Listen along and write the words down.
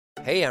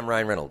Hey, I'm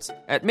Ryan Reynolds.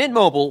 At Mint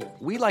Mobile,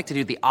 we like to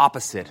do the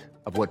opposite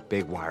of what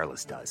Big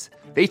Wireless does.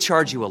 They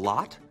charge you a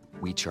lot,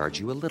 we charge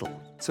you a little.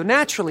 So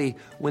naturally,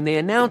 when they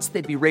announced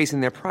they'd be raising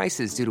their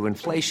prices due to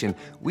inflation,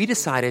 we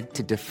decided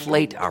to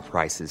deflate our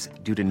prices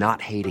due to not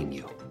hating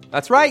you.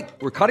 That's right.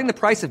 We're cutting the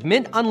price of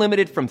Mint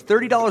Unlimited from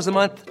 $30 a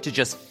month to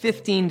just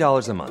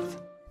 $15 a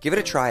month. Give it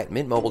a try at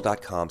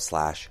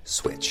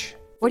mintmobile.com/switch.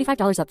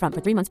 $45 up front for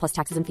 3 months plus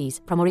taxes and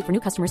fees. Promo rate for new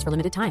customers for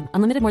limited time.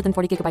 Unlimited more than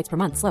 40 gigabytes per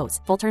month. Slows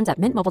full terms at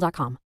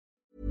mintmobile.com.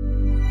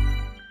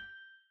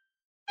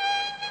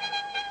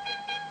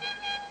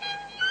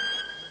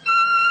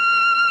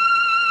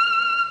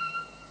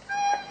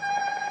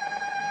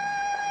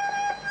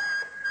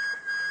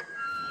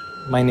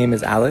 My name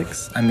is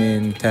Alex. I'm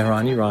in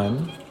Tehran,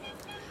 Iran.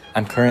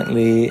 I'm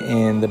currently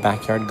in the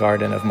backyard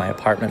garden of my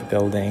apartment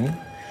building.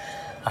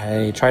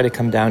 I try to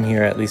come down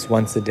here at least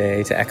once a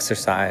day to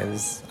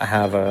exercise. I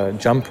have a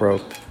jump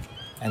rope,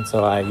 and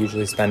so I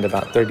usually spend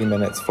about 30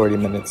 minutes, 40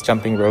 minutes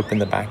jumping rope in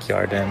the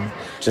backyard and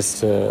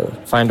just to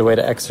find a way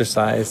to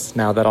exercise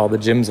now that all the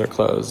gyms are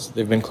closed.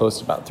 They've been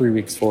closed about 3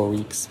 weeks, 4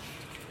 weeks.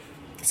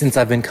 Since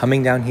I've been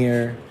coming down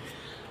here,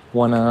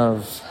 one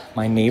of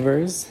my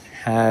neighbors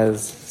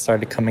has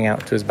started coming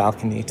out to his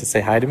balcony to say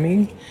hi to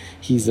me.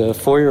 He's a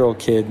 4-year-old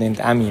kid named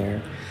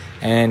Amir,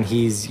 and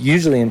he's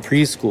usually in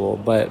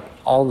preschool, but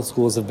all the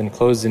schools have been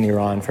closed in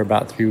Iran for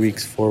about 3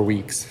 weeks, 4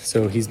 weeks.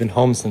 So he's been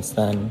home since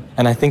then.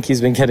 And I think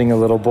he's been getting a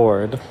little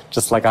bored,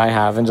 just like I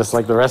have and just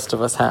like the rest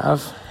of us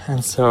have.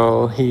 And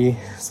so he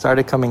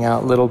started coming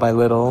out little by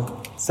little,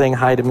 saying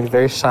hi to me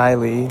very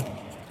shyly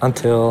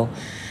until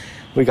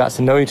we got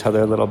to know each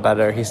other a little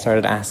better. He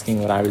started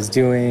asking what I was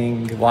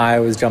doing, why I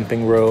was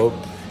jumping rope.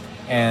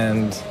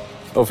 And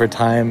over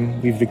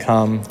time, we've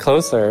become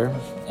closer.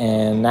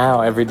 And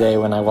now every day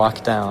when I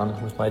walk down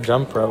with my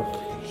jump rope,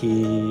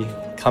 he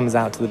comes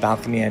out to the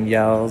balcony and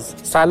yells,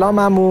 "Salam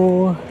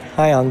Amu,"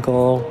 hi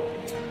uncle.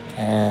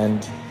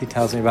 And he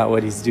tells me about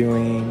what he's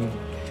doing,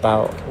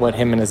 about what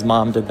him and his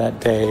mom did that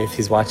day, if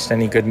he's watched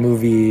any good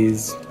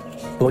movies,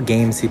 what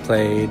games he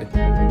played.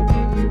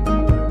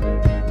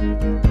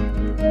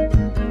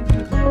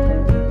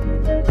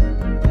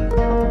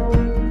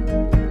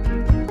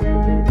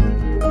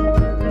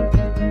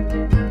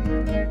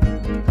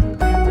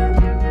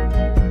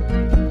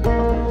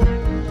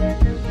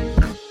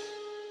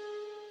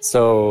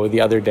 So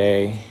the other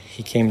day,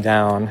 he came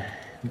down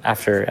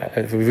after,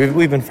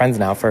 we've been friends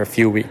now for a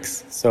few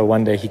weeks. So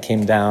one day he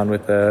came down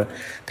with a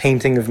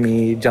painting of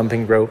me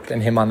jumping rope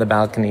and him on the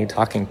balcony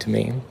talking to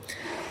me.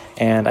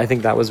 And I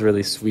think that was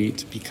really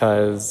sweet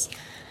because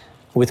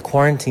with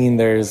quarantine,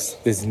 there's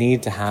this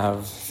need to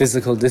have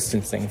physical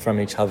distancing from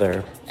each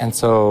other. And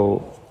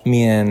so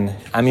me and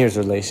Amir's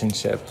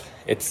relationship,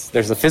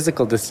 there's a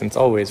physical distance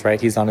always,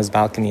 right? He's on his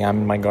balcony, I'm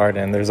in my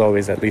garden. There's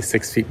always at least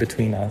 6 feet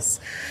between us.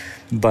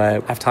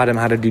 But I've taught him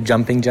how to do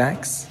jumping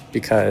jacks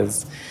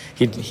because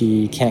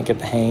he can't get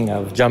the hang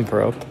of jump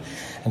rope.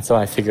 And so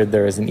I figured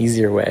there was an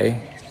easier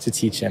way to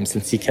teach him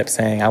since he kept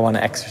saying, I want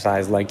to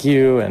exercise like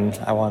you and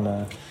I want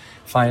to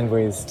find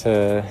ways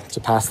to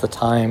pass the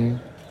time.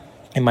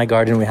 In my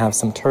garden, we have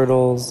some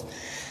turtles.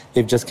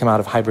 They've just come out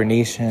of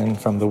hibernation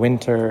from the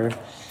winter.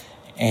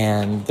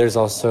 And there's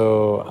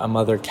also a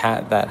mother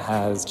cat that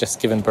has just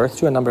given birth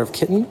to a number of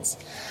kittens.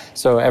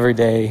 So every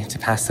day to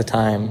pass the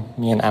time,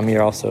 me and Amir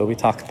also, we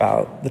talk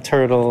about the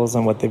turtles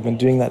and what they've been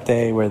doing that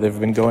day, where they've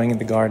been going in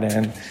the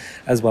garden,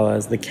 as well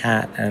as the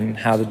cat and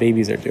how the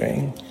babies are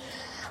doing.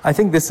 I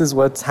think this is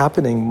what's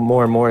happening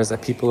more and more is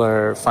that people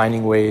are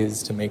finding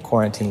ways to make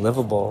quarantine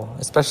livable,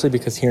 especially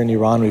because here in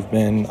Iran, we've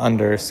been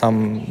under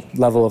some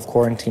level of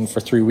quarantine for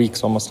 3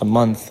 weeks, almost a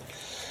month.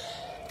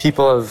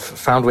 People have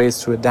found ways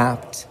to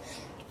adapt.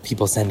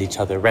 People send each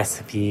other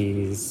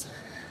recipes.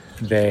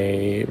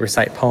 They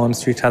recite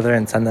poems to each other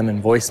and send them in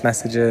voice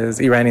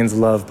messages. Iranians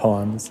love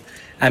poems.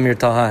 Amir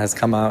Taha has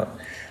come out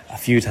a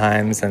few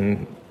times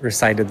and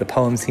recited the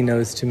poems he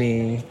knows to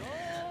me,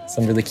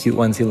 some really cute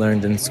ones he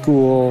learned in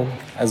school,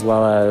 as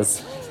well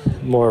as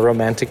more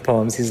romantic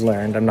poems he's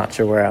learned, I'm not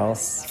sure where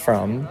else,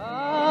 from.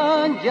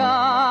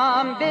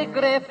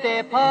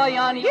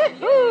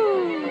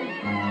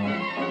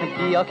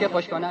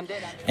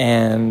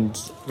 And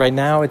right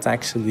now it's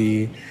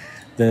actually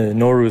the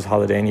Nowruz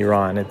holiday in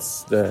Iran.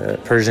 It's the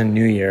Persian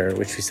New Year,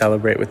 which we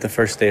celebrate with the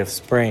first day of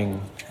spring.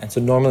 And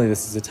so normally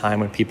this is a time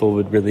when people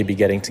would really be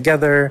getting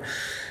together.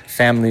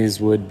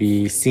 Families would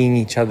be seeing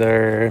each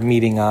other,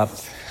 meeting up.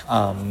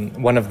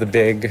 One of the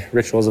big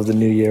rituals of the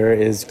New Year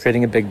is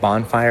creating a big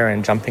bonfire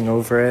and jumping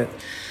over it.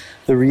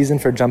 The reason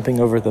for jumping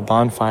over the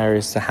bonfire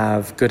is to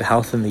have good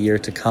health in the year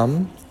to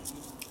come.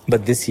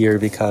 But this year,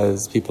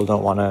 because people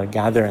don't want to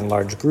gather in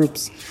large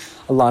groups,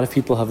 a lot of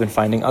people have been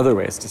finding other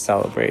ways to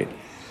celebrate.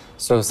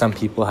 So some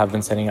people have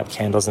been setting up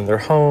candles in their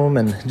home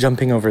and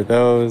jumping over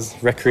those,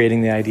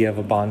 recreating the idea of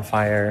a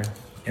bonfire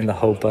in the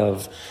hope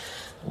of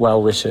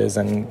well wishes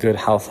and good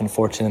health and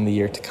fortune in the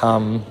year to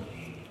come.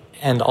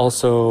 And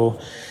also,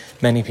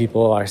 many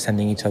people are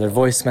sending each other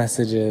voice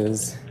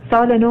messages.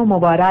 سال نو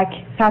مبارک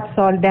 100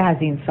 سال به از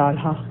این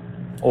سالها.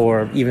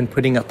 or even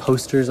putting up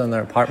posters on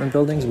their apartment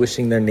buildings,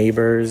 wishing their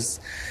neighbors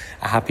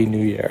a happy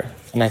new year.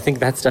 And I think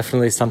that's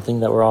definitely something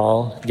that we're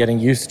all getting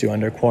used to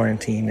under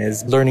quarantine,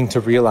 is learning to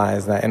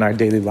realize that in our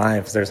daily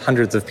lives, there's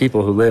hundreds of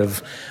people who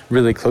live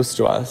really close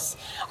to us.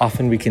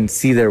 Often we can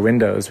see their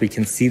windows, we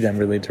can see them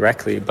really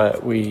directly,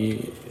 but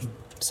we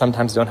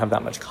sometimes don't have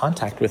that much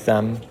contact with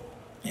them.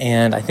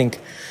 And I think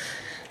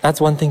that's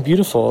one thing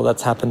beautiful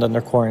that's happened under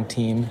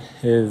quarantine,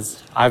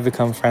 is I've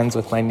become friends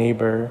with my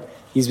neighbor,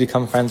 he's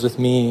become friends with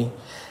me,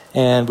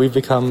 and we've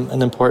become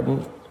an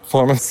important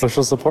form of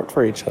social support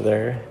for each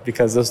other,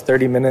 because those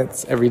 30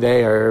 minutes every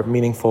day are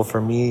meaningful for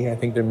me. I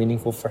think they're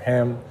meaningful for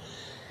him.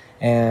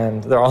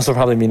 And they're also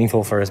probably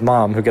meaningful for his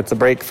mom, who gets a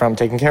break from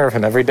taking care of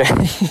him every day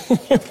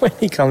when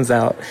he comes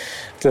out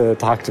to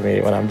talk to me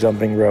when I'm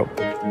jumping rope.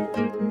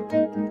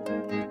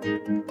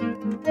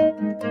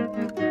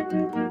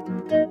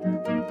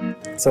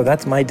 So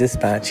that's my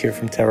dispatch here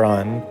from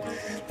Tehran.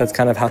 That's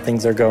kind of how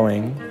things are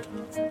going.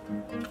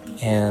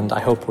 And I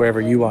hope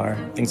wherever you are,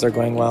 things are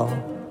going well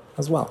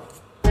as well.